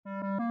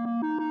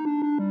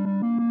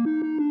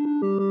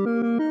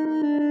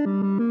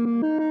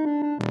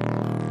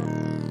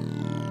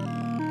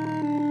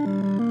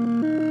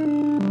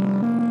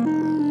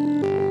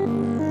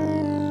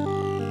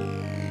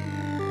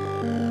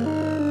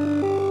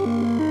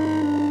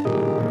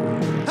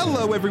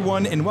Hello,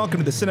 everyone, and welcome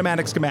to the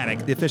Cinematic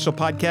Schematic, the official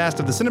podcast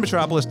of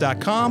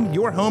thecinematropolis.com,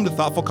 your home to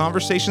thoughtful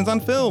conversations on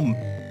film.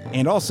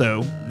 And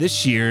also,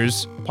 this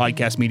year's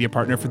podcast media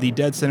partner for the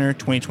Dead Center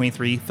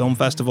 2023 Film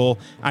Festival.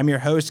 I'm your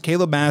host,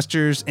 Caleb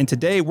Masters, and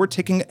today we're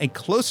taking a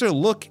closer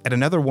look at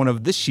another one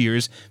of this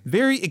year's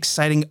very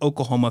exciting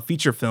Oklahoma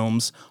feature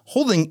films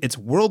holding its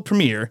world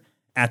premiere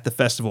at the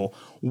festival.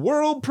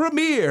 World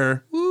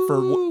premiere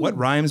for What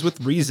Rhymes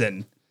with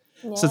Reason.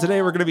 Yeah. So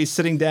today we're going to be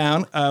sitting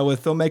down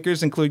with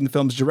filmmakers, including the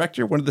film's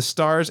director, one of the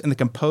stars, and the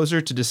composer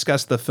to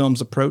discuss the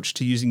film's approach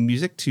to using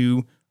music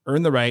to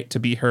earn the right to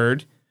be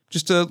heard.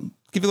 Just to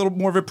give you a little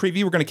more of a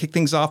preview, we're going to kick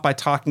things off by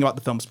talking about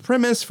the film's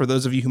premise. For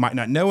those of you who might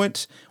not know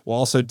it, we'll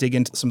also dig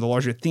into some of the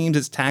larger themes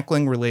it's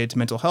tackling related to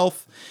mental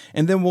health.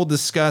 And then we'll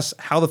discuss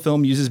how the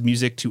film uses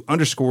music to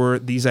underscore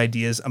these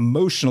ideas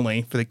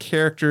emotionally for the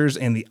characters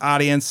and the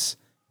audience.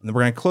 And then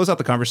we're going to close out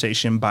the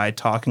conversation by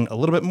talking a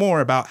little bit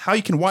more about how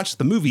you can watch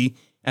the movie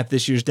at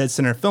this year's Dead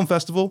Center Film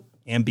Festival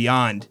and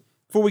beyond.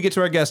 Before we get to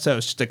our guest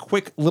host, just a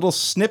quick little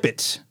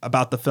snippet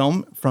about the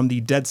film from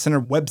the Dead Center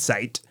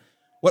website.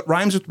 What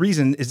Rhymes with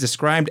Reason is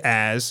described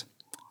as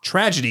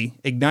tragedy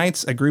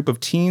ignites a group of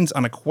teens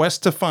on a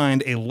quest to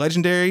find a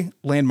legendary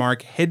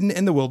landmark hidden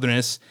in the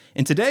wilderness,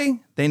 and today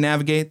they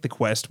navigate the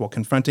quest while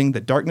confronting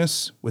the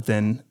darkness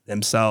within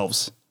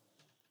themselves.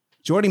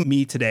 Joining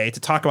me today to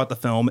talk about the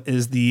film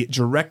is the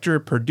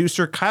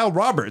director-producer, Kyle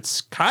Roberts.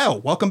 Kyle,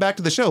 welcome back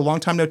to the show. Long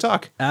time no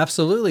talk.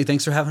 Absolutely.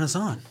 Thanks for having us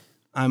on.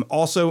 I'm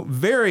also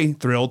very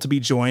thrilled to be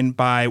joined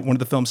by one of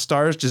the film's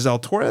stars, Giselle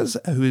Torres,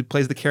 who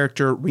plays the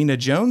character Rena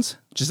Jones.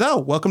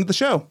 Giselle, welcome to the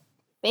show.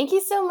 Thank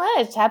you so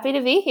much. Happy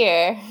to be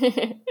here.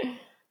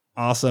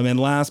 Awesome. And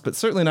last but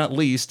certainly not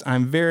least,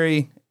 I'm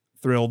very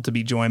thrilled to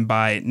be joined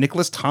by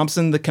Nikolas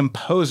Thompson, the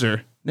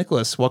composer.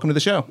 Nikolas, welcome to the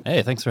show.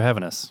 Hey, thanks for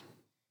having us.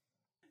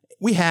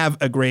 We have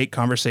a great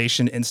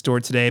conversation in store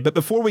today, but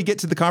before we get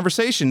to the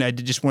conversation, I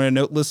did just want to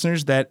note,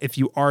 listeners, that if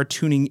you are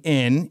tuning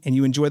in and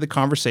you enjoy the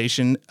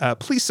conversation,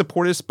 please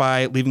support us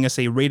by leaving us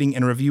a rating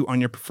and review on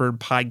your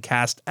preferred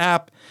podcast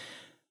app.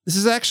 This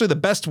is actually the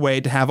best way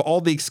to have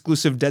all the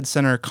exclusive Dead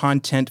Center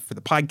content for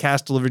the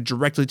podcast delivered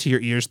directly to your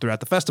ears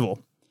throughout the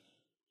festival.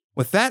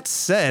 With that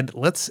said,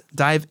 let's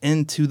dive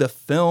into the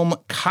film.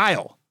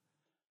 Kyle,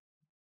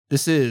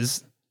 this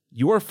is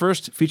your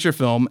first feature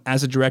film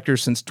as a director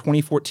since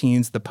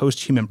 2014's The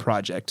Posthuman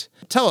Project.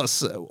 Tell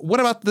us, what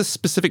about this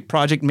specific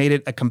project made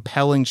it a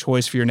compelling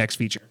choice for your next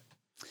feature?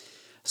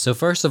 So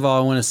first of all,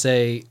 I want to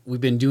say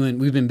we've been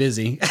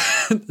busy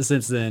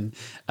since then.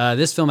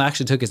 This film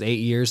actually took us 8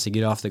 years to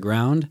get off the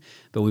ground,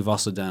 but we've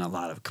also done a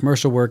lot of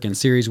commercial work and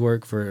series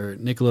work for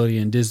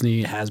Nickelodeon,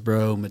 Disney,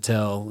 Hasbro,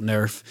 Mattel,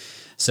 Nerf.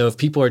 So if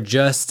people are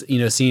just,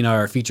 seeing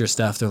our feature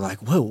stuff, they're like,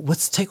 whoa,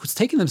 what's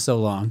taking them so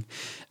long?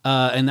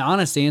 And the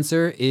honest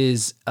answer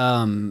is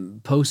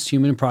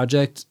Posthuman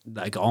Project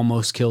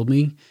almost killed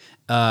me,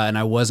 and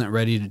I wasn't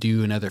ready to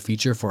do another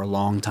feature for a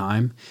long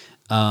time.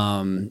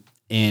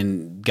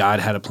 And God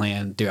had a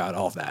plan throughout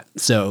all of that.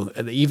 So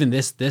even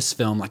this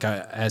film,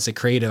 as a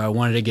creative, I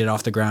wanted to get it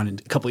off the ground in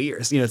a couple of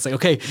years. It's like,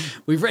 okay,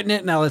 we've written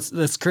it, now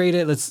let's create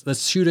it,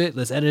 let's shoot it,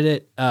 let's edit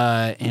it,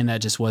 and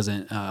that just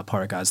wasn't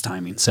part of God's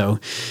timing.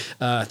 So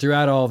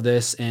throughout all of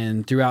this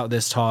and throughout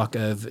this talk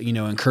of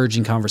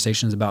encouraging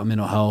conversations about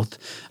mental health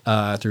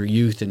through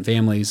youth and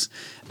families,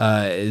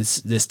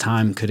 this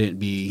time couldn't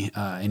be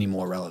any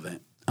more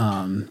relevant.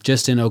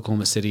 Just in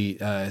Oklahoma City,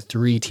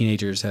 3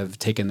 teenagers have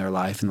taken their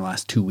life in the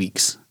last 2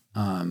 weeks,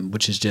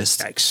 which is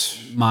just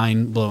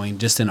mind-blowing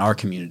just in our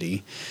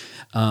community.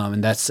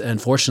 And that's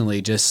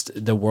unfortunately just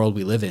the world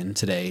we live in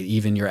today.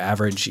 Even your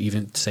average,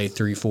 say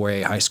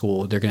 3-4A high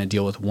school, they're going to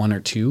deal with 1 or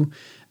 2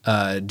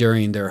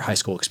 during their high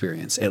school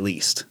experience at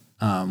least,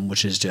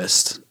 which is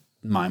just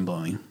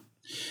mind-blowing.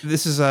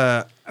 This is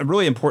a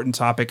really important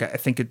topic. I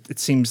think it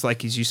seems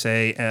like, as you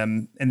say,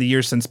 in the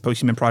years since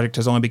Posthuman Project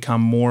has only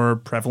become more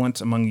prevalent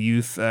among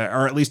youth,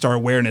 or at least our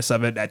awareness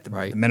of it at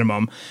the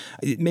minimum.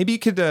 Maybe you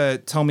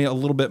could tell me a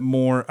little bit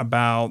more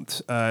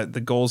about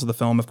the goals of the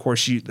film. Of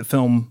course, the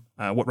film,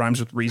 What Rhymes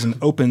with Reason,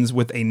 opens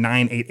with a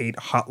 988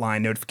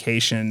 hotline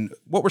notification.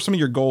 What were some of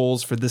your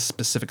goals for this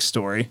specific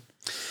story?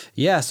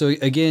 Yeah, so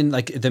again,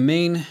 the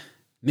main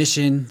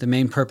mission, the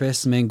main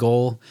purpose, the main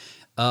goal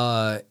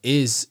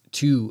is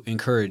to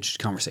encourage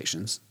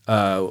conversations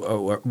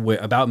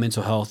about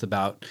mental health,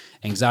 about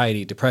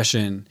anxiety,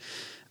 depression,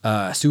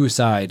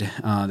 suicide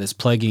that's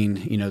plaguing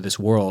this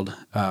world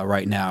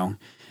right now.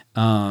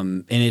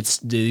 And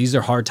these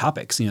are hard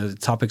topics, the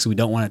topics we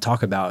don't want to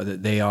talk about,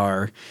 that they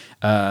are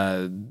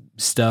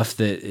stuff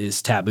that is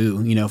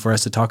taboo, for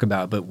us to talk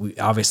about, but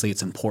obviously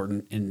it's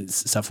important and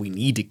it's stuff we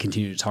need to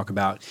continue to talk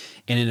about.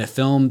 And in a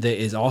film that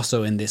is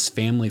also in this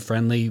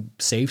family-friendly,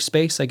 safe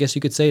space, I guess you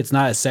could say, it's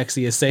not as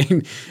sexy as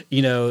saying,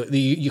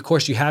 of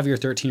course you have your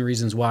 13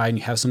 Reasons Why, and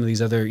you have some of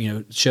these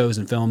other, shows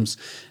and films,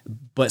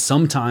 but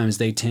sometimes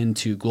they tend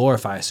to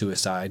glorify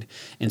suicide.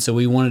 And so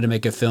we wanted to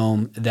make a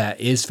film that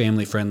is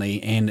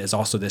family-friendly and is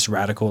also this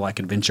radical like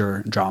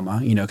adventure drama,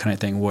 kind of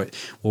thing where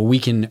we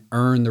can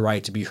earn the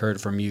right to be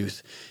heard from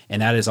youth.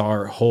 And that is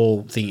our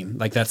whole theme.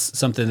 Like that's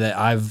something that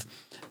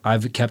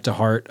I've kept to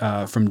heart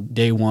from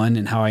day one,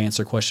 and how I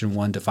answer question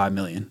 1 to 5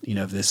 million,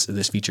 of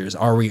this feature is,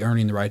 are we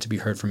earning the right to be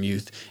heard from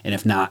youth? And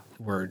if not,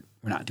 we're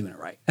not doing it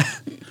right.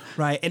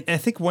 Right. And I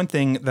think one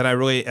thing that I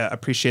really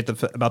appreciate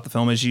about the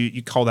film is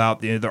you called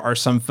out, there are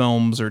some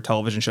films or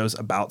television shows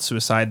about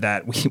suicide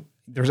that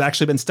there's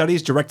actually been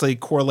studies directly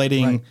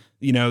correlating,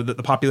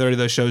 the popularity of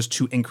those shows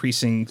to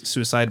increasing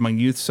suicide among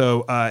youth.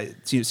 So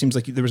it seems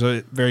like there was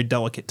a very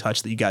delicate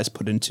touch that you guys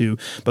put into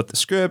both the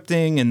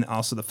scripting and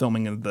also the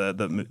filming of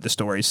the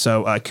stories.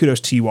 So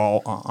kudos to you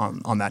all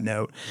on that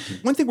note.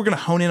 Mm-hmm. One thing we're going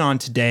to hone in on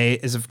today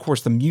is, of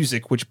course, the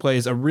music, which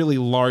plays a really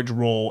large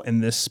role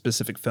in this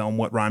specific film,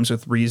 What Rhymes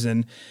with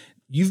Reason.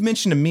 You've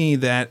mentioned to me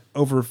that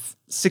over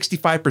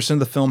 65% of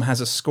the film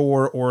has a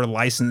score or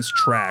licensed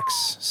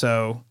tracks.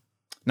 So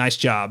nice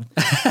job.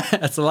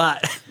 That's a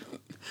lot.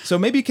 So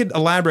maybe you could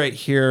elaborate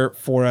here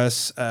for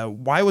us.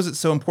 Why was it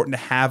so important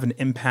to have an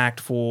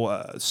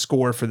impactful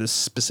score for this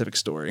specific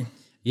story?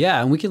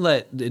 Yeah, and we can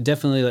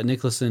definitely let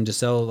Nikolas and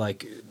Giselle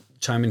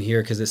chime in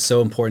here because it's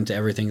so important to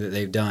everything that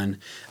they've done.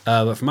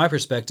 But from my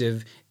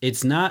perspective,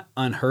 it's not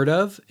unheard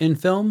of in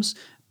films,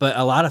 but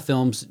a lot of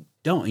films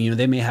don't.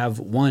 They may have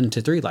 1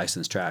 to 3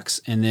 licensed tracks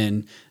and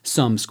then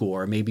some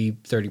score, maybe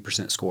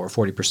 30% score,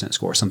 40%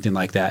 score, something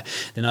like that.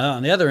 Then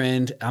on the other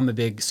end, I'm a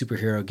big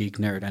superhero geek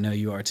nerd. I know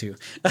you are too.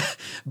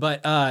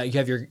 But you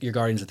have your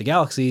Guardians of the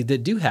Galaxy that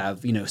do have,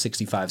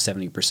 65,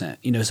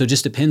 70%. So it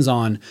just depends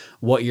on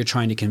what you're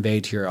trying to convey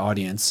to your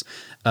audience.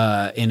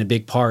 And a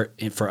big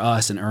part for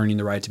us in earning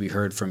the right to be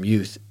heard from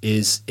youth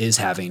is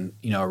having,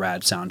 a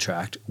rad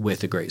soundtrack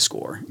with a great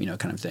score,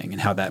 kind of thing,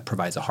 and how that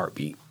provides a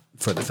heartbeat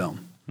for the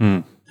film.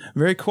 Mm.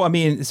 Very cool. I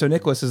mean, so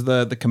Nikolas is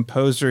the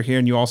composer here,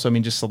 and you also,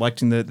 just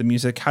selecting the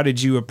music. How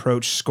did you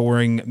approach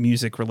scoring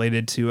music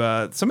related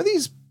to some of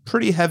these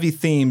pretty heavy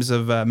themes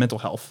of mental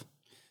health?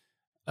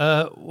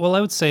 Well, I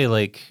would say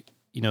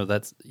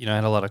that's, I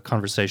had a lot of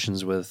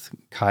conversations with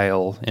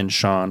Kyle and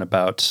Sean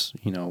about,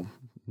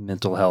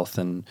 mental health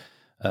and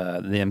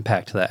the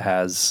impact that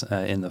has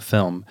in the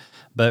film.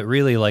 But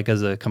really,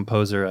 as a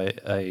composer,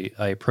 I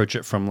approach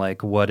it from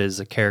what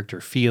is a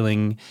character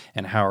feeling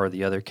and how are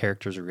the other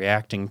characters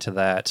reacting to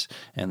that,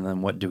 and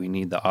then what do we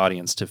need the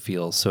audience to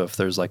feel. So if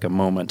there's a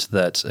moment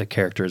that a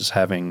character is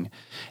having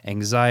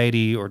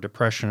anxiety or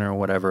depression or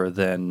whatever,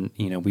 then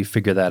we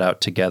figure that out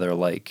together.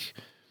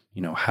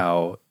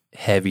 How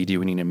heavy do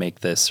we need to make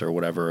this or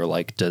whatever?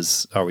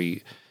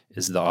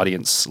 Is the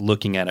audience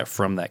looking at it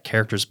from that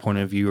character's point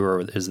of view,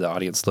 or is the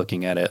audience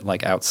looking at it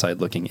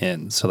outside looking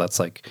in? So that's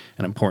an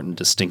important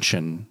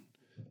distinction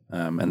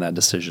in that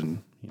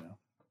decision.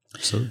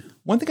 So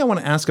one thing I want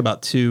to ask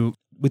about too,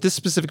 with this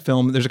specific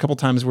film, there's a couple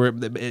times where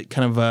it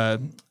kind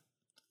of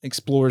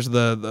explores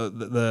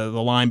the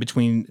line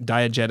between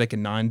diegetic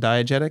and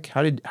non-diegetic.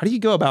 How do you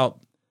go about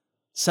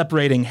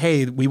separating,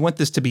 hey, we want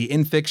this to be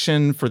in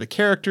fiction for the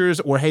characters,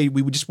 or hey,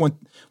 we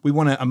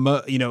want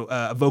to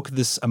evoke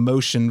this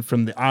emotion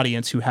from the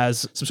audience who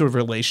has some sort of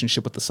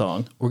relationship with the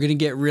song? We're gonna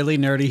get really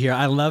nerdy here.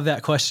 I love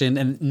that question,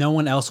 and no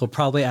one else will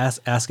probably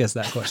ask us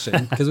that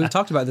question because we've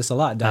talked about this a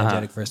lot: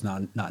 diegetic versus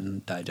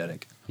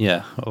non-diegetic.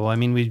 Yeah. Well,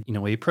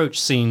 we approach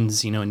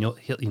scenes,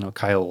 and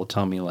Kyle will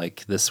tell me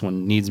this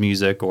one needs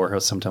music, or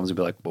sometimes he'll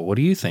be like, well, what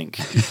do you think?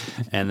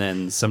 And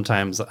then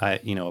sometimes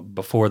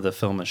before the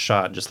film is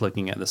shot, just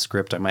looking at the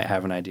script, I might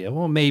have an idea,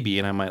 well, maybe,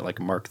 and I might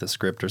mark the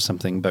script or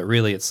something. But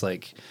really it's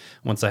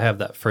once I have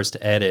that first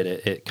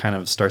edit, it kind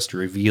of starts to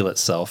reveal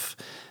itself.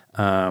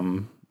 I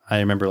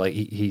remember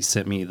he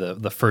sent me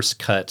the first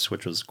cut,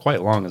 which was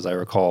quite long as I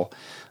recall.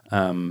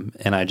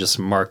 And I just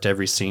marked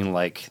every scene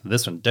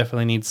this one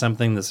definitely needs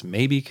something. This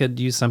maybe could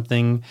use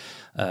something.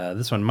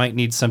 This one might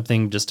need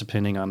something, just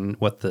depending on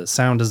what the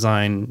sound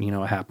design,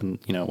 what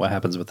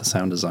happens with the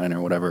sound design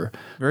or whatever.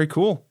 Very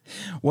cool.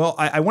 Well,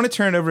 I want to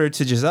turn it over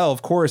to Giselle.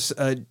 Of course,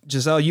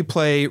 Giselle, you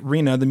play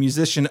Rena, the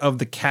musician of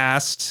the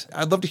cast.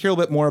 I'd love to hear a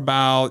little bit more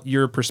about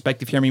your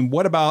perspective here.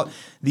 What about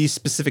these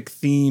specific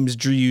themes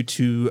drew you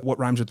to What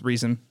Rhymes with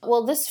Reason?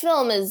 Well, this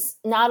film is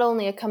not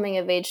only a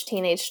coming-of-age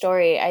teenage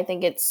story. I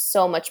think it's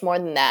so much more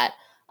than that.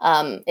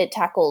 It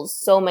tackles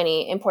so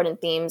many important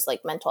themes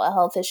like mental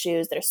health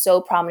issues that are so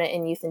prominent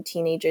in youth and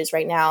teenagers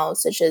right now,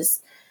 such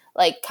as,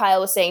 like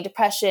Kyle was saying,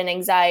 depression,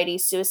 anxiety,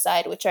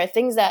 suicide, which are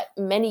things that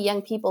many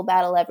young people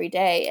battle every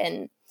day.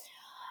 And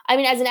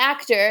as an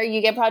actor,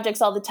 you get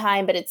projects all the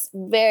time, but it's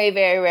very,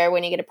 very rare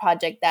when you get a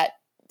project that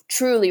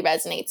truly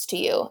resonates to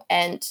you.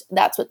 And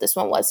that's what this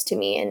one was to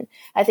me. And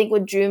I think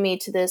what drew me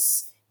to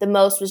this the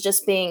most was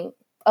just being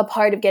a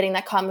part of getting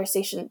that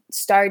conversation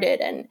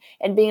started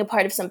and being a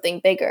part of something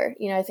bigger.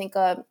 I think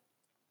a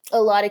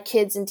lot of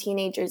kids and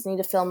teenagers need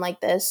a film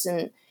like this,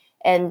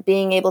 and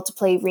being able to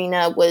play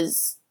Rena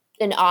was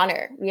an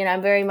honor.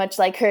 I'm very much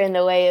like her in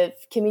the way of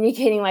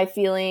communicating my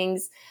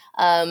feelings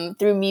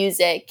through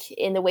music,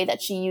 in the way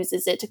that she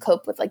uses it to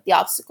cope with the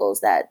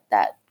obstacles that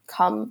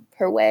come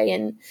her way.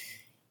 And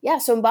yeah,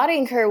 so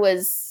embodying her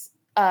was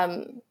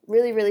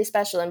really, really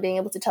special. And being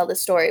able to tell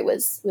this story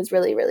was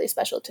really, really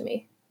special to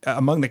me.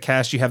 Among the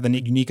cast, you have the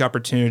unique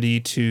opportunity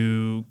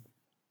to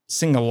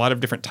sing a lot of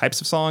different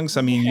types of songs.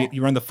 I mean,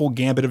 you run the full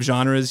gambit of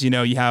genres. You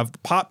know, you have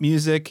pop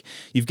music,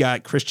 you've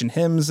got Christian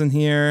hymns in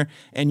here,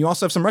 and you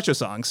also have some retro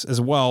songs as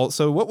well.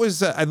 So what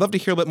was, I'd love to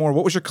hear a bit more.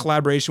 What was your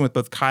collaboration with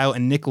both Kyle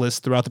and Nikolas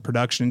throughout the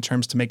production in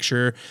terms to make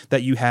sure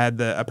that you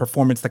had a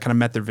performance that kind of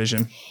met their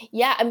vision?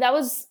 Yeah, and that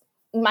was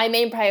my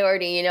main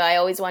priority. You know, I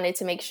always wanted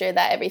to make sure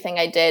that everything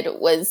I did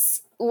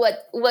was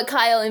what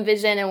Kyle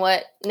envisioned and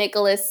what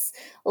Nikolas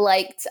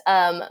liked.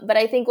 But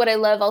I think what I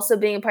love also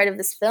being a part of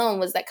this film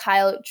was that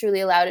Kyle truly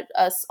allowed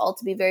us all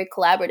to be very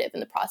collaborative in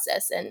the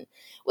process and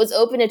was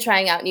open to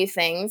trying out new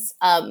things.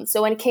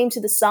 So when it came to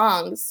the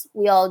songs,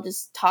 we all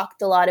just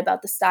talked a lot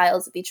about the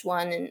styles of each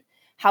one and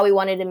how we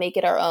wanted to make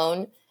it our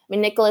own. I mean,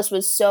 Nikolas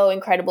was so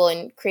incredible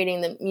in creating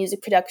the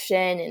music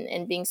production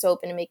and being so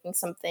open to making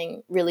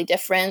something really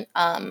different.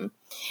 And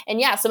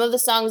yeah, some of the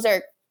songs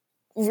are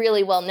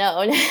really well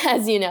known,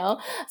 as you know.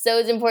 So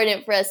it's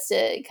important for us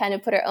to kind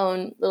of put our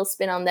own little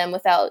spin on them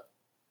without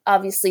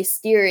obviously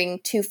steering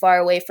too far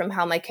away from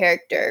how my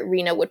character,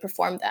 Rena, would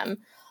perform them.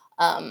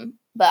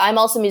 But I'm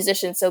also a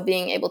musician, so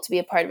being able to be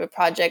a part of a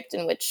project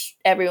in which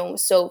everyone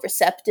was so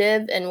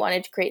receptive and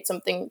wanted to create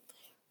something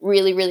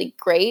really, really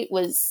great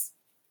was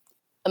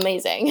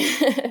amazing.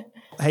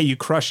 Hey, you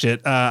crushed it.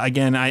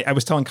 Again, I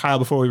was telling Kyle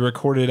before we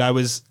recorded, I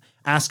was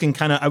just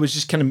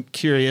kind of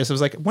curious. I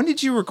was like, when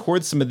did you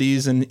record some of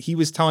these? And he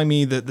was telling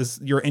me that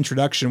your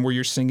introduction where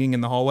you're singing in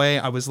the hallway,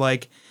 I was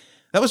like,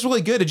 that was really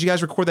good. Did you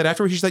guys record that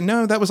afterwards? He's like,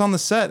 no, that was on the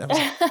set. I was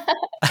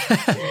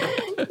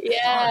like,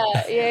 yeah.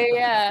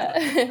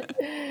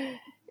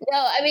 No,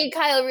 I mean,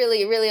 Kyle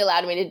really, really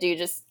allowed me to do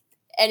just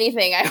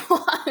anything I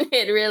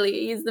wanted,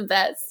 really. He's the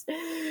best.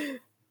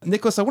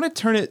 Nikolas, I want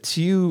to turn it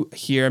to you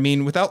here. I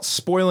mean, without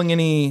spoiling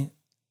any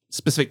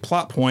specific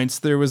plot points,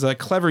 there was a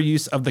clever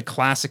use of the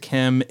classic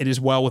hymn, It Is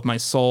Well With My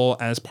Soul,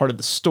 as part of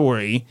the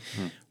story.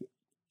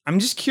 I'm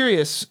just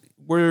curious,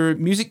 were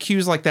music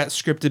cues like that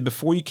scripted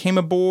before you came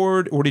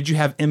aboard, or did you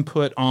have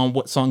input on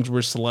what songs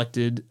were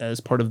selected as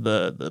part of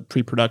the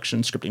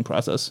pre-production scripting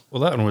process?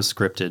 Well, that one was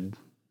scripted.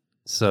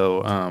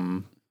 So,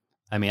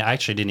 I mean, I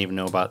actually didn't even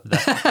know about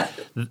that.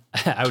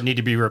 I would need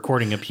to be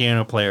recording a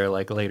piano player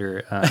like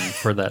later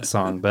for that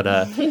song. But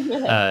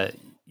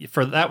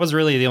for that was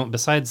really the only,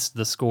 besides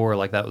the score,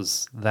 like that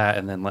was that,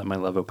 and then Let My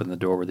Love Open the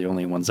Door were the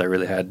only ones I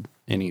really had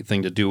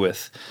anything to do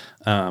with.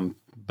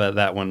 But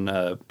that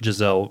one,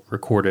 Giselle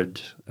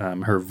recorded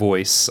her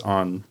voice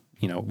on,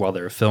 while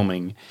they were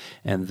filming,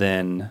 and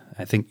then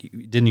I think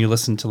didn't you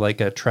listen to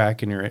like a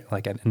track in your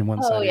in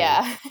one side of your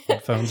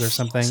headphones or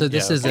something? So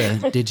this is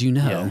a did you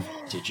know? Yeah.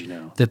 Did you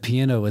know the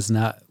piano was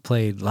not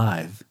played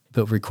live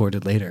but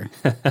recorded later?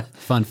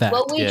 Fun fact.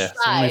 Well, we tried.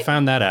 So we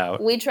found that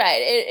out. We tried.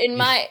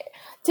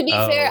 To be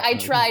fair, I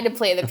tried to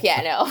play the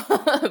piano,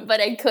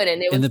 but I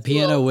couldn't. And the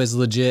piano was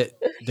legit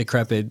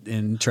decrepit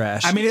and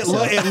trash. I mean, it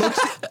looked.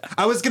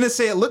 I was gonna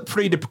say it looked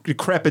pretty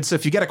decrepit. So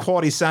if you get a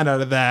quality sound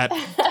out of that,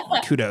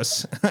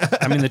 kudos.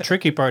 I mean, the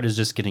tricky part is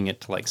just getting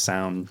it to like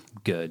sound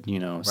good,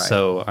 Right.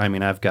 So I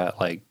mean, I've got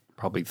like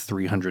probably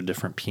 300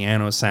 different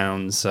piano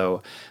sounds.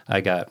 So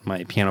I got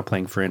my piano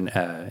playing friend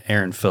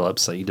Aaron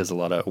Phillips. He does a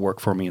lot of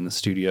work for me in the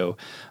studio.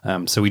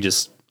 So we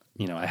just.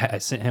 I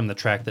sent him the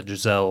track that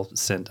Giselle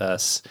sent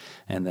us,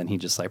 and then he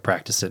just like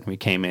practiced it. And we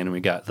came in and we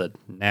got the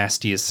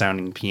nastiest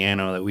sounding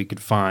piano that we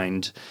could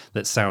find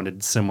that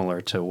sounded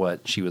similar to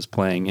what she was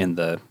playing in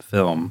the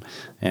film.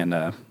 And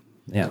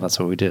that's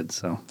what we did.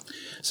 So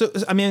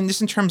I mean,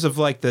 just in terms of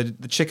like the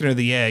chicken or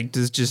the egg,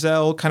 does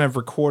Giselle kind of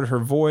record her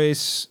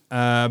voice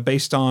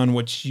based on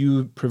what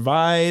you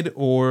provide,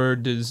 or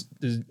is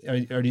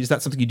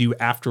that something you do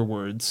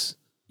afterwards?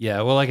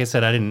 Yeah, well, like I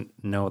said, I didn't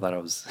know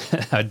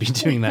that I'd be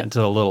doing that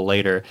until a little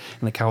later.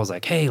 And the cow was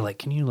like, "Hey, like,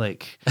 can you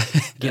like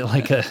get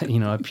like a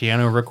a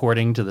piano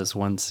recording to this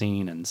one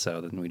scene?" And so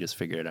then we just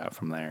figured it out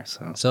from there.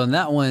 So in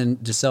that one,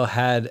 Giselle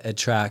had a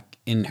track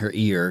in her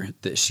ear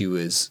that she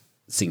was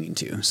singing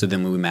to. So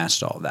then we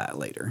matched all of that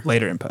later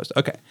in post.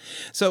 Okay.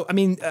 So, I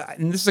mean,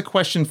 and this is a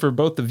question for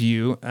both of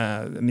you.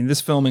 I mean, this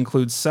film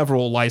includes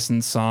several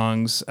licensed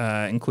songs,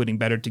 including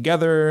Better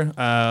Together,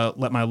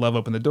 Let My Love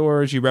Open the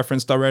Doors, you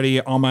referenced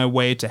already, On My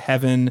Way to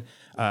Heaven,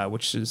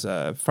 which is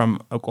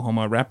from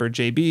Oklahoma rapper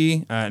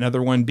JB,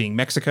 another one being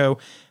Mexico.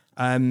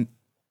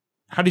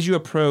 How did you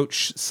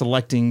approach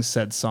selecting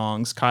said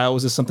songs? Kyle,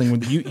 was this something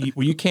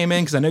where you came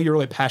in? Because I know you're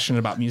really passionate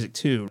about music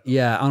too.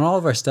 Yeah, on all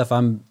of our stuff,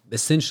 I'm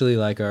essentially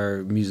like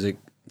our music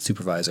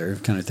supervisor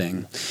kind of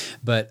thing.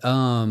 But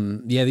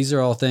these are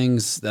all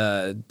things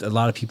a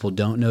lot of people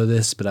don't know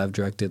this, but I've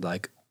directed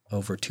like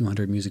over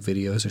 200 music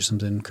videos or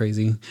something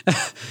crazy.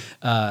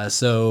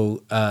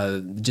 So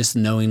just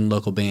knowing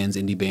local bands,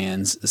 indie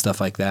bands,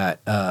 stuff like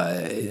that.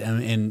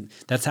 And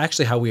that's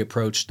actually how we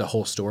approached the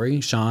whole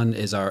story. Sean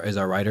is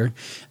our writer.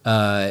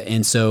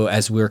 And so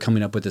as we were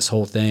coming up with this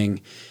whole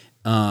thing,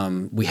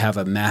 We have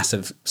a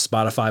massive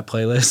Spotify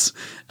playlist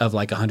of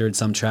like 100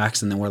 some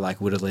tracks, and then we're like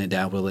whittling it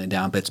down,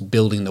 but it's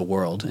building the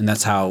world. And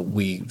that's how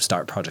we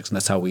start projects, and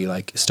that's how we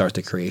like start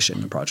the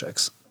creation of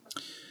projects.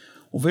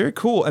 Well, very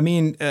cool. I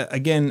mean,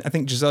 again, I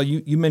think Giselle,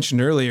 you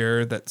mentioned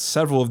earlier that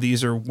several of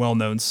these are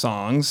well-known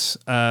songs.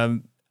 I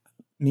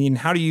mean,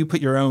 how do you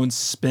put your own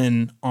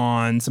spin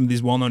on some of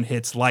these well-known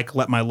hits like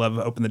Let My Love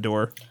Open the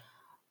Door?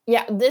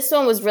 Yeah, this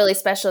one was really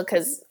special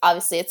because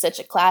obviously it's such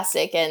a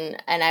classic,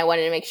 and I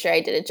wanted to make sure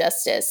I did it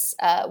justice.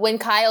 When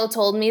Kyle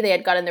told me they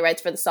had gotten the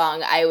rights for the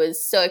song, I was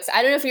so excited.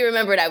 I don't know if you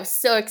remember it. I was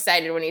so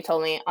excited when he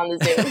told me on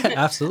the Zoom.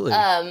 Absolutely.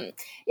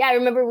 Yeah, I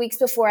remember weeks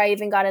before I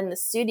even got in the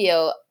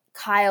studio,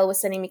 Kyle was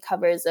sending me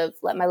covers of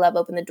Let My Love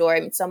Open the Door. I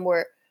mean, some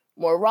were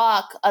more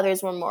rock,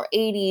 others were more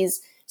 80s.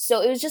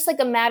 So it was just like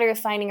a matter of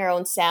finding our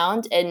own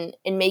sound and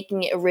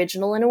making it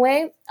original in a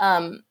way.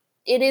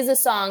 It is a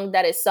song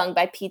that is sung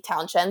by Pete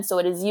Townshend, so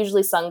it is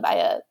usually sung by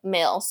a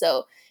male.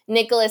 So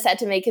Nikolas had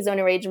to make his own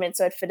arrangement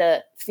so it fit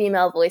a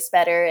female voice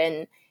better.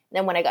 And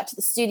then when I got to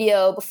the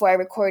studio, before I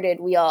recorded,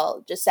 we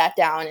all just sat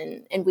down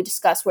and we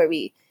discussed where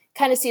we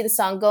kind of see the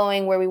song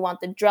going, where we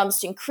want the drums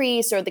to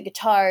increase or the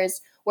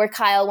guitars, where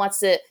Kyle wants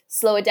to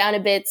slow it down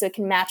a bit so it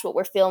can match what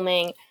we're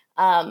filming.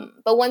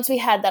 But once we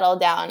had that all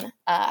down,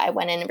 I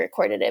went in and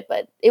recorded it.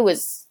 But it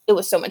was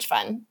so much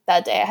fun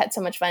that day. I had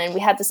so much fun, and we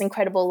had this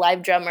incredible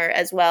live drummer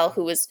as well,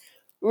 who was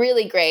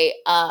really great.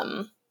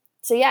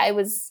 So yeah, it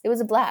was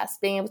a blast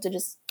being able to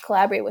just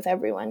collaborate with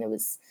everyone. It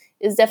was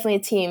definitely a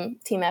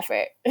team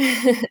effort.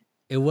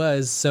 It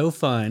was so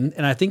fun.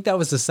 And I think that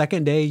was the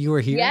second day you were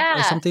here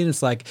or something.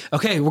 It's like,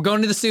 okay, we're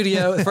going to the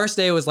studio. The first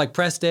day was like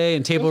press day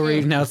and table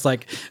read. Now it's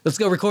like, let's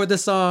go record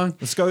this song.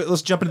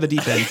 Let's jump into the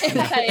deep end.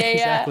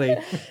 Exactly.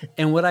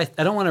 And what I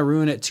don't want to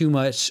ruin it too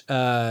much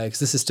because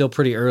this is still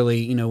pretty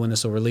early, when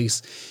this will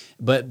release.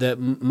 But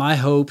my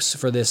hopes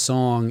for this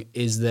song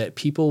is that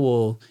people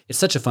will, it's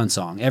such a fun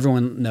song.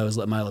 Everyone knows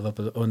Let My Love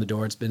Open the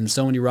Door. It's been in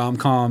so many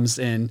rom-coms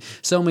and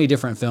so many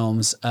different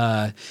films.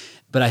 But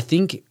I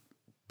think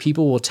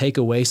people will take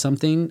away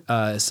something,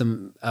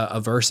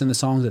 a verse in the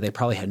song that they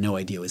probably had no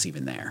idea was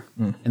even there.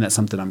 And that's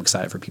something I'm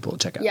excited for people to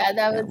check out. Yeah,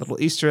 that was a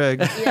little Easter egg.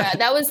 Yeah,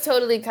 that was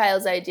totally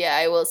Kyle's idea,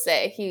 I will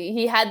say.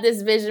 He had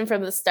this vision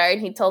from the start.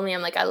 He told me,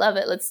 I'm like, I love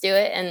it. Let's do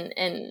it.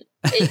 And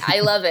I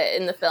love it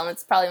in the film.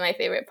 It's probably my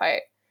favorite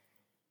part.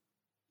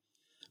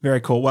 Very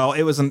cool. Well,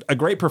 it was a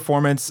great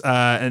performance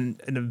and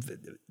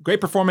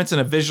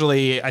a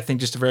visually, I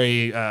think, just a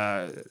very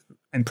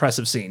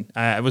impressive scene.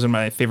 It was one of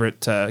my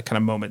favorite kind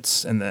of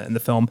moments in the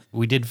film.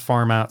 We did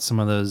farm out some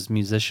of those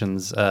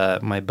musicians.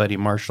 My buddy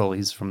Marshall,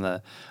 he's from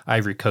the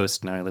Ivory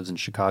Coast now. He lives in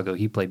Chicago.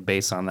 He played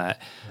bass on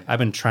that. I've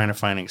been trying to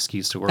find an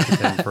excuse to work with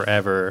him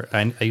forever.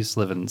 I used to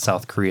live in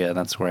South Korea.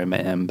 That's where I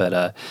met him. But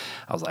I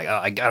was like,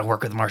 I got to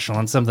work with Marshall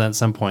on something at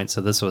some point. So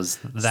this was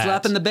that.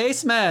 Slapping the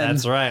bass, man.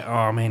 That's right.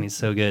 Oh, man, he's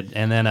so good.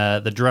 And then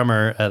the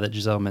drummer that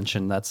Giselle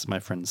mentioned, that's my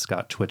friend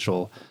Scott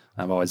Twitchell.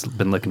 I've always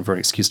been looking for an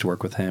excuse to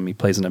work with him. He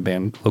plays in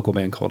a local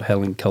band called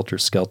Helen Kelter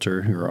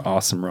Skelter, who are an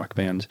awesome rock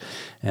band.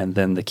 And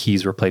then the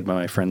keys were played by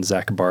my friend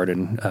Zach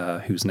Barden,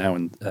 who's now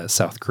in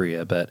South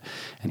Korea.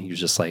 And he was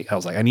just like, I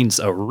was like, I need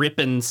a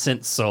ripping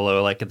synth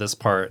solo like at this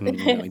part. And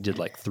he did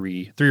like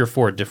three or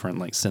four different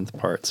like synth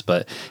parts.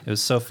 But it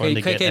was so fun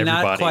to get everybody.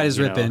 Not quite as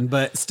ripping,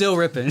 but still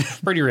ripping.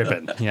 Pretty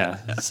ripping, yeah.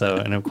 So,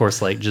 and of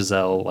course, like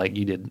Giselle, like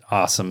you did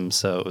awesome.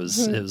 So it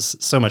was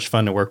so much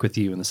fun to work with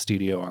you in the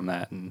studio on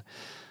that. And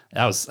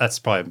that's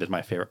probably been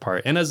my favorite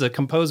part. And as a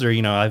composer,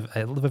 I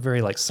live a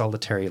very like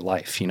solitary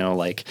life,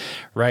 like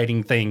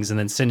writing things and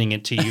then sending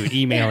it to you,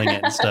 emailing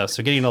it and stuff.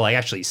 So getting to like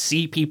actually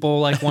see people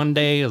like one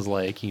day is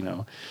like,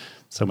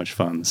 so much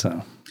fun.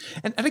 So,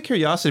 and out of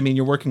curiosity, I mean,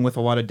 you're working with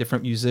a lot of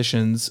different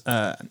musicians,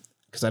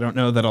 because I don't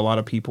know that a lot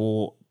of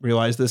people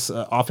realize this.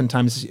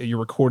 Oftentimes you're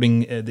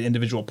recording the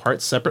individual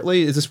parts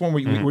separately. Is this one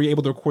where were you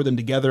able to record them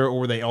together, or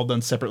were they all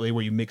done separately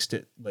where you mixed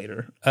it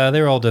later? They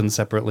were all done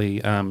separately.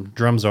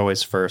 Drums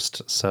always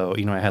first. So,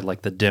 I had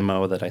like the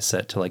demo that I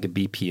set to like a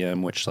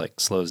BPM, which like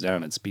slows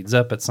down and speeds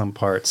up at some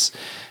parts.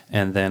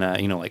 And then,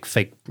 like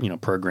fake,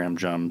 program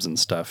drums and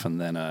stuff. And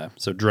then,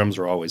 so drums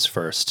were always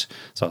first.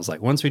 So I was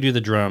like, once we do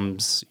the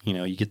drums,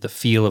 you get the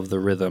feel of the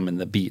rhythm and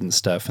the beat and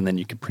stuff. And then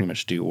you could pretty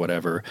much do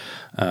whatever.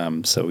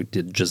 So we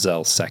did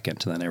Giselle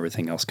second, and then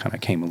everything else kind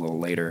of came a little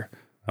later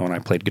when I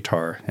played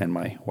guitar and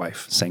my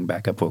wife sang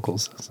backup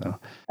vocals. So.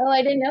 Oh,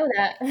 I didn't know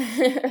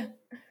that.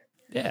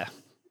 Yeah.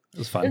 It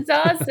was fun. It's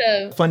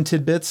awesome. Fun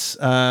tidbits.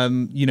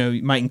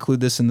 You might include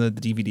this in the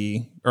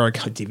DVD or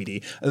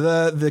DVD.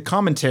 The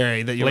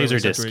commentary that you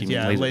Laserdisc.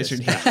 Yeah,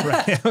 Laserdisc.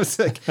 Right. I was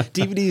like,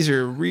 DVDs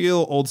are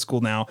real old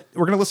school now.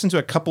 We're gonna listen to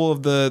a couple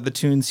of the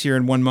tunes here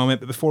in one moment,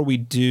 but before we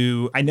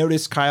do, I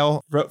noticed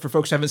Kyle, for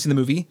folks who haven't seen the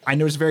movie, I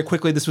noticed very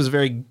quickly this was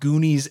very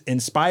Goonies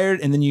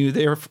inspired, and then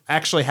they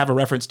actually have a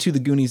reference to the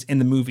Goonies in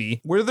the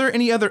movie. Were there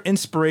any other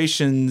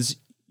inspirations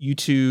you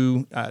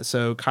two,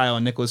 so Kyle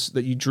and Nikolas,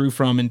 that you drew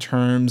from in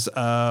terms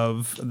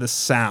of the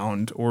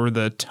sound or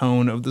the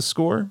tone of the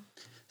score?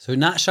 So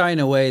not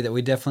shying away that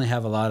we definitely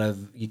have a lot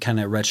of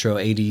kind of retro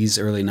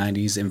 80s, early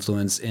 90s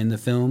influence in the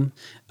film.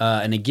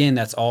 And again,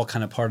 that's all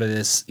kind of part of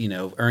this,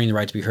 earning the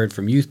right to be heard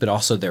from youth, but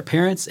also their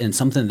parents, and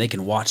something they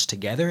can watch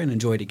together and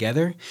enjoy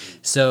together.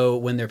 So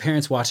when their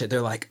parents watch it,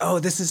 they're like, oh,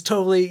 this is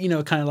totally,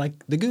 kind of like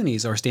The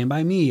Goonies or Stand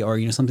By Me or,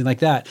 something like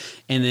that.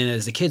 And then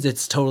as the kids,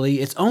 it's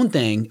totally its own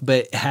thing,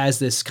 but it has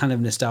this kind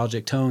of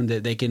nostalgic tone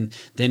that they can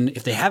then,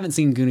 if they haven't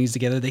seen Goonies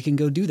together, they can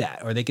go do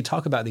that, or they could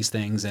talk about these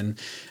things. And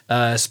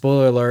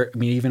spoiler alert,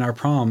 even our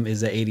prom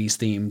is an 80s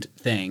themed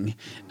thing.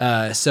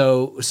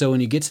 So when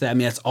you get to that,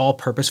 that's all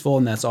purposeful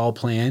and that's all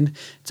planned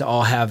to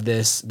all have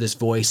this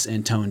voice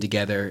and tone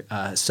together,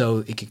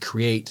 so it could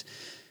create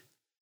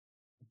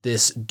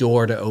this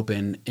door to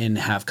open and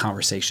have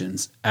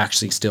conversations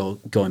actually still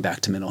going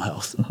back to mental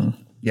health.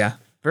 Mm-hmm. Yeah.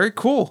 Very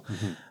cool.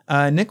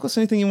 Mm-hmm. Nikolas,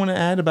 anything you want to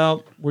add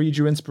about where you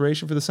drew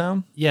inspiration for the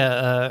sound?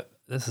 Yeah.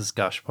 This is,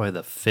 probably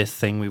the fifth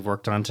thing we've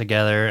worked on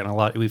together,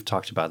 and we've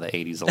talked about the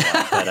 80s a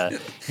lot, but,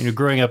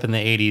 growing up in the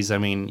 80s,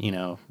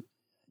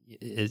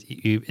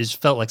 it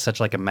felt like such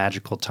like a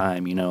magical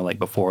time, like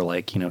before,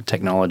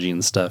 technology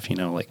and stuff,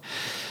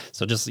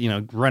 so just,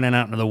 running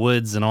out into the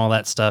woods and all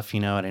that stuff,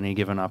 at any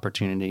given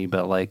opportunity.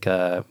 But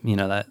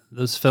that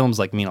those films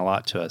mean a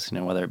lot to us,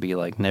 whether it be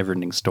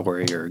Neverending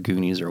Story or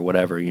Goonies or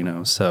whatever,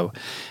 so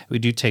we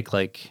do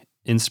take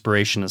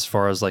inspiration as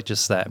far as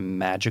just that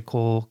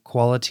magical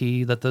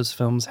quality that those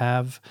films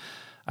have.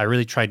 I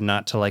really tried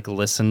not to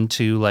listen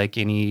to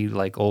any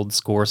old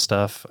score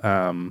stuff.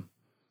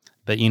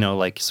 But,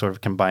 sort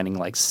of combining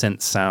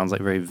synth sounds,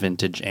 very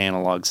vintage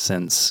analog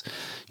synths,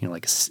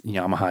 like a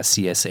Yamaha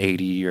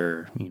CS80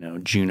 or,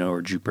 Juno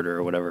or Jupiter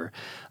or whatever.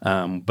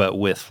 But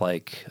with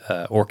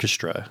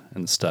orchestra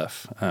and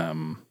stuff,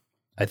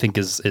 I think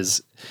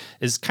is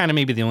kind of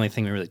maybe the only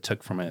thing we really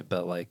took from it.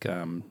 But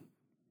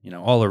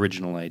all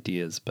original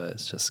ideas, but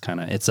it's just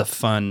it's a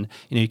fun,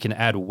 you can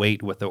add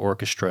weight with the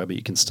orchestra, but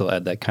you can still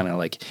add that kind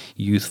of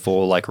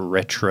youthful,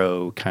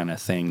 retro kind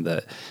of thing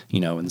that,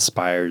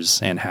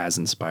 inspires and has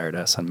inspired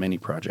us on many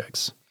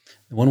projects.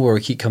 The one where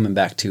we keep coming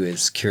back to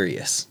is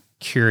Curious.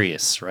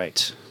 Curious,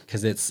 right.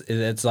 Because it's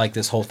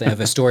this whole thing of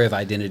a story of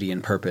identity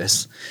and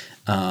purpose,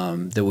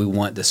 that we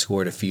want the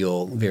score to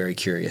feel very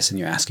curious, and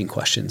you're asking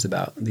questions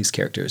about these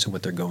characters and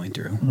what they're going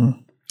through.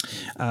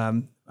 Mm-hmm.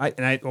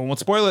 I won't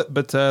spoil it,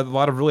 but a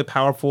lot of really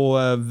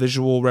powerful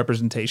visual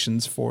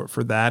representations for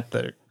that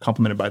are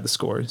complemented by the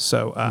score.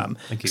 So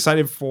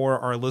excited for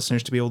our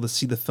listeners to be able to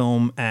see the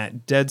film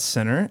at Dead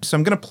Center. So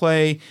I'm going to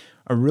play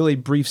a really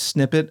brief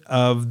snippet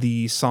of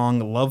the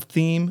song Love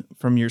Theme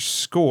from your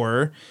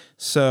score.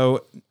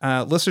 So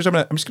listeners, I'm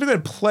just going to go ahead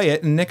and play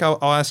it. And Nick, I'll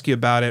ask you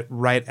about it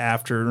right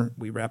after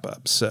we wrap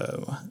up.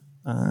 So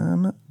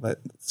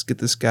let's get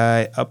this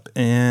guy up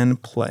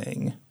and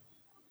playing.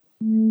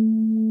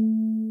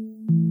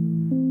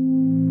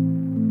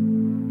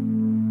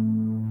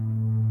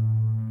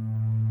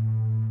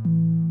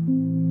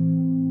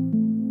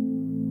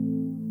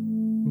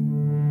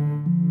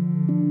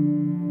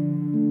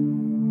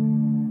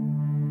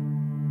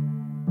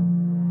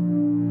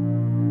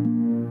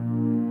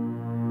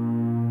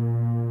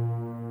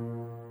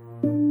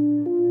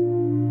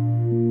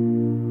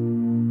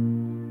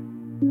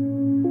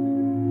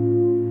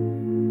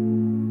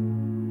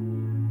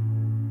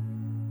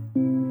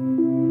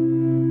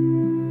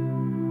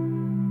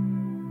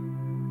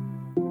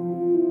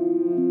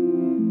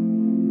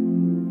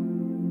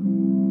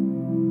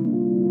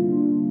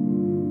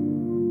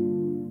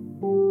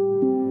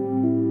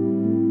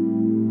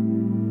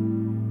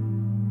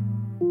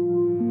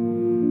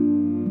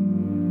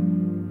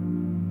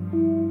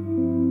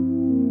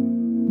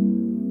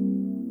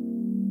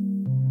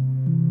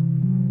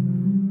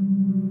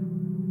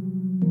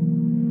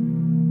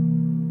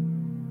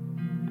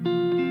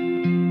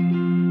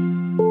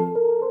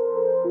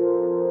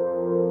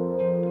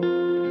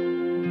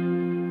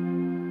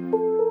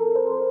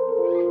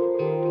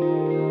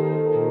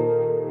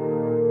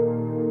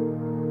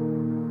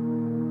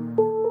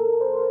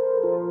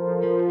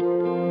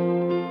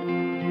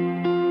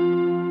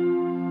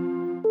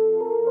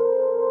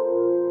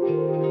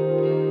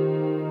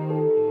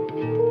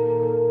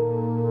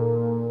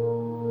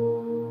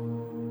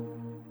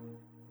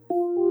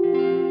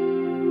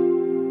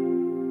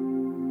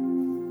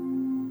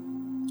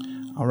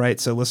 All right,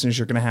 so listeners,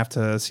 you're going to have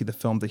to see the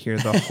film to hear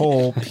the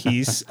whole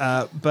piece.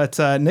 But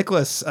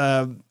Nikolas,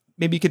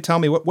 maybe you could tell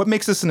me what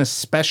makes this an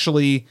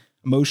especially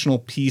emotional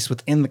piece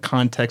within the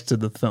context of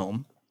the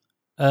film?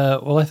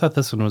 Well, I thought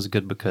this one was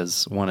good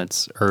because, one,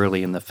 it's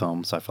early in the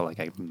film, so I feel like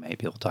I may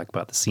be able to talk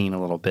about the scene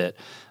a little bit.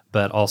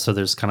 But also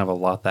there's kind of a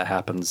lot that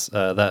happens.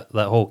 That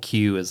whole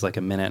cue is like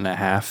a minute and a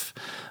half,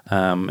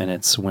 and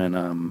it's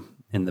when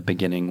in the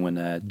beginning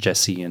when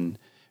Jesse and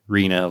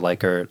Rena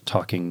are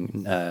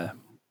talking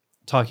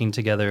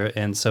together,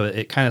 and so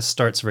it kind of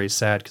starts very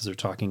sad because they're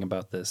talking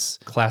about this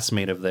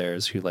classmate of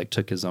theirs who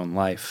took his own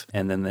life,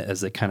 and then as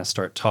they kind of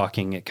start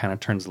talking, it kind of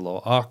turns a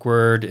little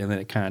awkward, and then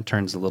it kind of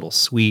turns a little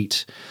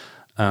sweet,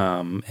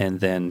 and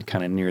then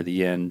kind of near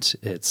the end,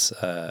 it's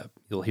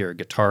you'll hear a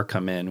guitar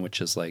come in, which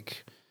is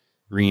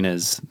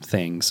Rena's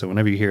thing. So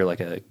whenever you hear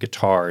like a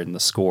guitar in the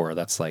score,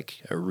 that's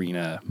like a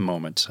Rena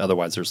moment.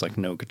 Otherwise, there's like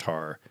no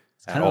guitar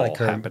at Kind of all like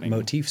her happening.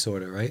 motif,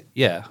 sort of, right?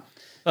 Yeah.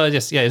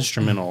 Just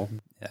instrumental.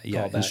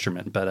 Yeah, Callback.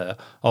 instrument, but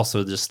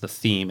also just the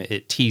theme.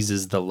 It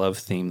teases the love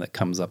theme that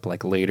comes up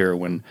like later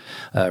when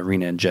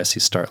Rena and Jesse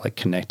start like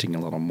connecting a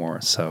little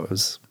more. So it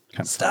was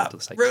kind of Stop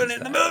like, ruining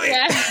the movie.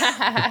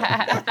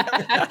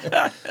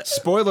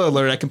 Spoiler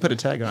alert! I can put a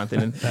tag on it. They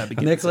didn't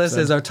begin Nicholas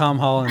this is our Tom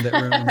Holland that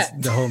ruins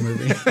the whole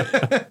movie.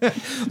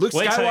 episode. Luke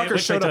Skywalker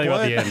showed up.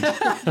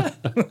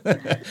 At the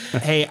end.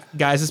 Hey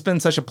guys, it's been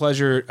such a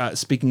pleasure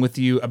speaking with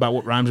you about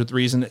What Rhymes with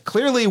Reason.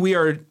 Clearly, we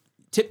are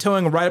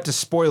tiptoeing right up to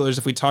spoilers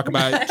if we talk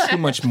about it too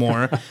much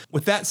more.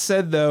 With that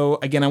said, though,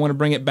 again, I want to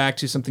bring it back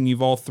to something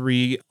you've all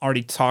three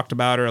already talked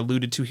about or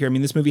alluded to here. I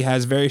mean, this movie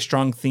has very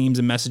strong themes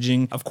and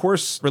messaging, of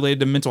course, related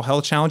to mental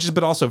health challenges,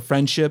 but also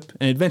friendship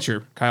and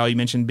adventure. Kyle, you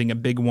mentioned being a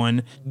big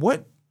one.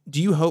 What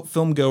do you hope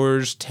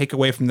filmgoers take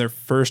away from their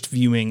first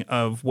viewing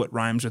of What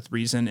Rhymes with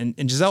Reason?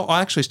 And Giselle,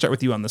 I'll actually start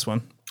with you on this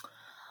one.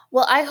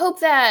 Well, I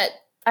hope that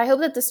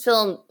this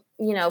film,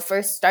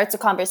 first starts a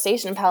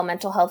conversation of how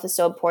mental health is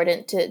so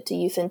important to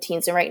youth and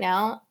teens right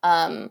now.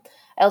 I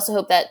also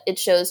hope that it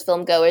shows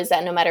film goers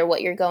that no matter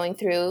what you're going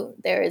through,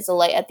 there is a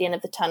light at the end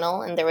of the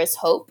tunnel and there is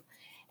hope.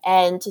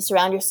 And to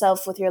surround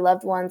yourself with your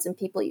loved ones and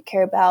people you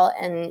care about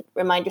and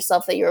remind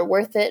yourself that you're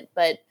worth it.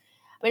 But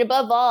I mean,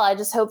 above all, I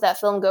just hope that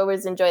film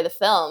goers enjoy the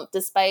film.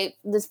 Despite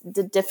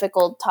the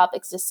difficult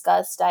topics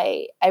discussed,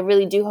 I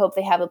really do hope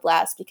they have a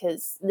blast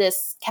because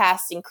this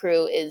cast and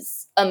crew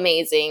is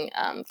amazing.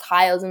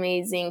 Kyle's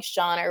amazing.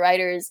 Sean, our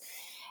writers.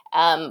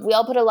 We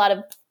all put a lot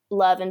of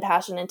love and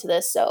passion into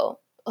this, so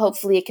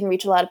hopefully it can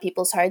reach a lot of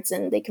people's hearts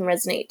and they can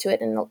resonate to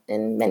it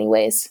in many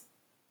ways.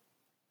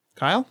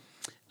 Kyle?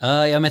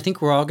 I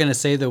think we're all going to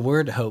say the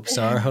word hope.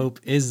 So our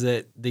hope is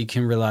that they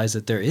can realize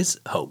that there is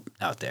hope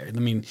out there. I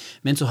mean,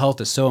 mental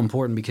health is so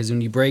important because when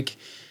you break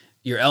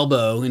your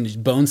elbow and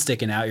your bone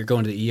sticking out, you're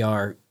going to the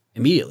ER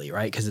immediately,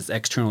 right? Because it's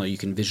external, you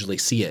can visually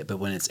see it. But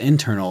when it's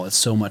internal, it's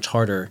so much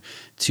harder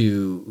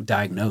to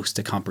diagnose,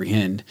 to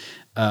comprehend.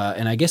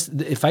 And I guess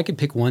if I could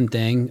pick one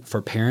thing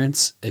for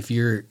parents, if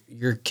your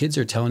kids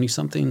are telling you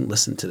something,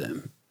 listen to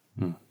them.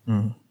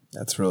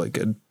 That's really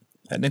good.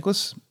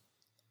 Nicholas?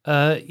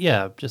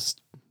 Just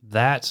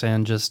that,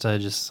 and I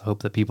just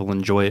hope that people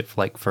enjoy it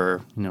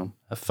for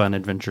a fun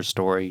adventure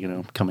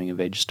story, coming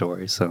of age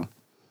story. So,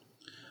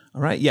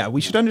 all right, yeah, we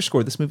should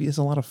underscore this movie is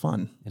a lot of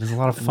fun. It is a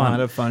lot of A fun. lot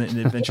of fun and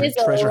adventure,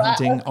 It's treasure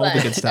hunting, all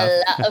the good stuff.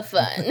 A lot of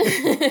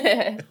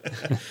fun.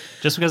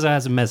 Just because it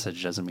has a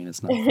message doesn't mean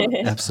it's not fun.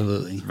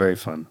 Absolutely. It's very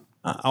fun.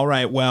 All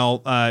right,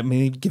 well,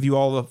 may give you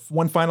all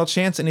one final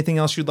chance. Anything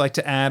else you'd like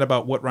to add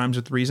about What Rhymes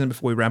with Reason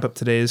before we wrap up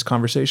today's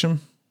conversation?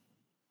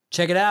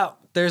 Check it out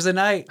Thursday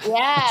night.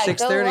 Yeah, 6:30.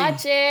 go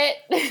watch it.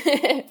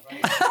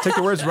 Take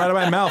the words right out of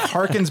my mouth.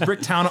 Harkins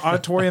Bricktown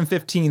Auditorium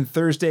 15,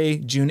 Thursday,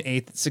 June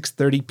 8th,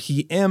 6:30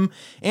 p.m.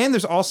 And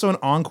there's also an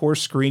encore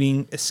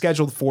screening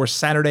scheduled for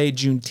Saturday,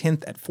 June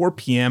 10th at 4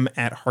 p.m.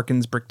 at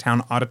Harkins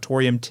Bricktown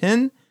Auditorium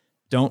 10.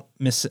 Don't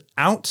miss it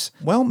out.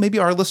 Well, maybe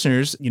our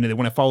listeners, they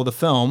want to follow the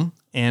film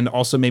and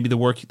also maybe the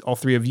work all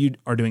three of you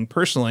are doing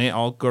personally.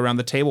 I'll go around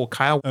the table.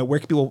 Kyle, where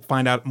can people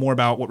find out more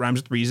about What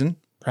Rhymes with Reason?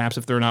 Perhaps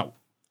if they're not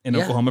in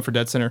Oklahoma for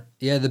Dead Center.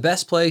 Yeah, the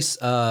best place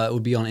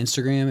would be on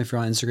Instagram. If you're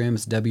on Instagram,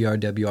 it's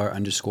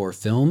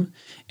WRWR_film.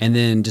 And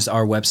then just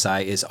our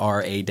website is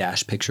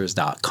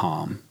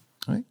ra-pictures.com.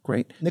 All right,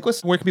 great.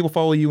 Nicholas, where can people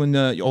follow you and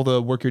all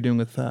the work you're doing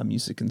with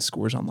music and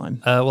scores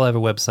online? Well, I have a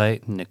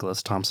website,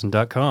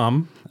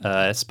 NikolasThompson.com.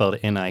 It's spelled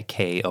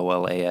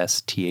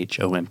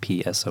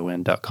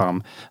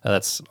NIKOLASTHOMPSON.com.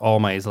 That's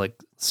all my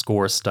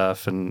score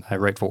stuff, and I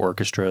write for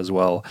orchestra as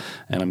well.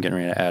 And I'm getting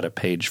ready to add a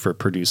page for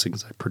producing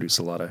because I produce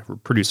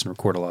and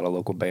record a lot of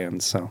local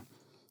bands. So,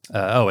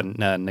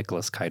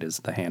 Nicholas Kite is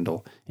the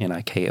handle,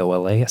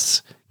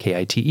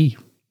 NIKOLASKITE.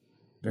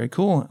 Very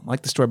cool. I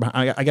like the story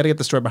behind. I got to get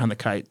the story behind the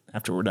kite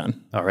after we're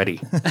done. Already,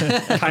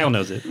 Kyle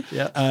knows it.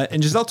 Yeah.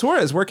 And Giselle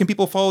Torres, where can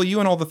people follow you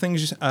and all the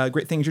things,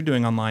 great things you're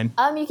doing online?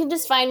 You can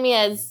just find me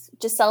as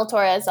Giselle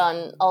Torres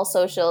on all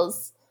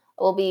socials.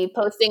 We'll be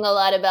posting a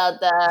lot about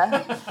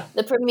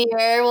the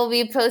premiere. We'll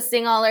be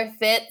posting all our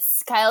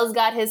fits. Kyle's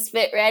got his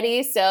fit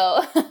ready,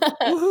 so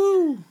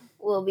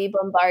we'll be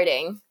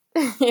bombarding.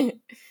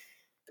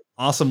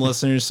 Awesome,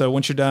 listeners. So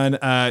once you're done,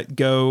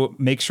 go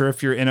make sure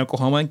if you're in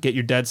Oklahoma, get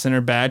your Dead Center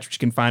badge, which you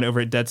can find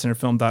over at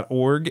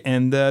deadcenterfilm.org.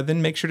 And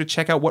then make sure to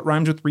check out What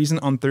Rhymes with Reason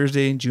on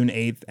Thursday, June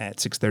 8th at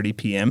 6:30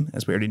 p.m.,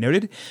 as we already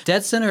noted.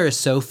 Dead Center is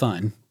so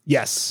fun.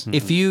 Yes.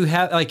 If you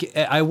have,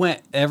 I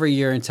went every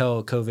year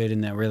until COVID,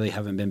 and I really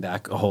haven't been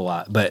back a whole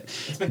lot. But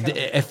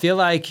I feel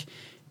like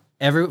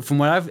from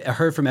what I've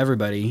heard from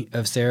everybody,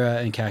 of Sarah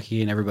and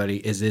Kaki and everybody,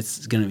 is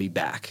it's going to be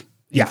back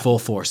in full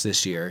force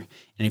this year.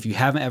 And if you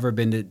haven't ever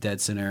been to Dead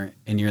Center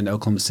and you're in the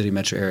Oklahoma City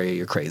metro area,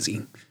 you're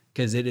crazy.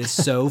 Because it is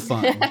so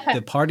fun.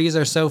 The parties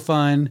are so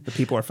fun. The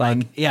people are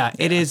fun.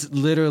 It is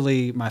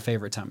literally my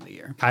favorite time of the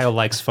year. Kyle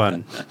likes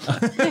fun.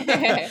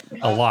 A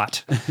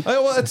lot.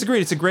 Well, that's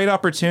great. It's a great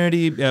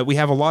opportunity. We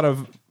have a lot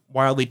of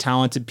wildly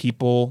talented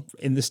people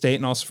in the state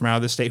and also from out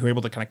of the state who are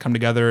able to kind of come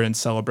together and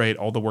celebrate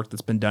all the work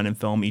that's been done in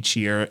film each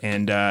year.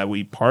 And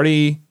we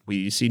party,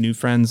 we see new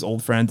friends,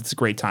 old friends. It's a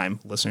great time,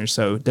 listeners.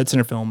 So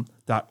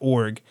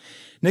deadcenterfilm.org.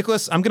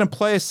 Nikolas, I'm going to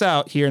play us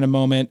out here in a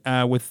moment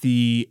with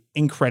the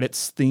in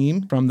credits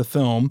theme from the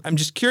film. I'm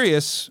just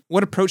curious,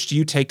 what approach do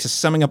you take to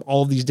summing up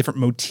all of these different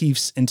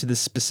motifs into this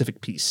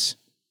specific piece?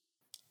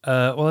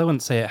 Well, I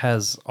wouldn't say it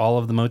has all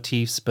of the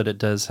motifs, but it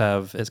does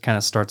have, it kind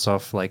of starts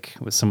off like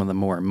with some of the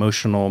more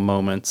emotional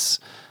moments,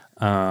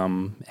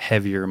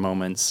 heavier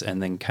moments,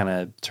 and then kind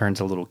of turns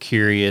a little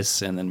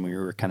curious. And then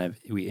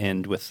we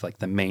end with like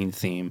the main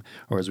theme,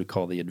 or as we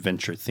call the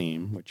adventure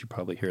theme, which you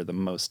probably hear the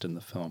most in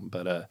the film.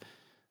 But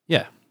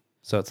yeah,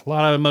 so it's a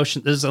lot of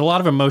emotion. There's a lot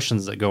of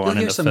emotions that go on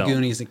in the film. You'll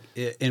hear some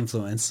Goonies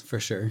influence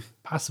for sure.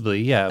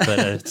 Possibly, yeah, but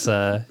it's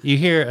you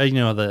hear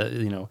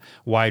the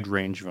wide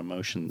range of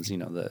emotions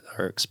that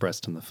are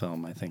expressed in the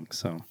film, I think.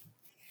 So,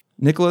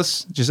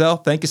 Nikolas, Giselle,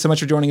 thank you so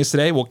much for joining us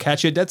today. We'll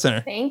catch you at Dead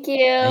Center. Thank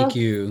you. Thank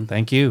you.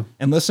 Thank you.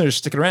 And listeners,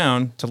 stick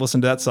around to listen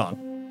to that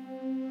song.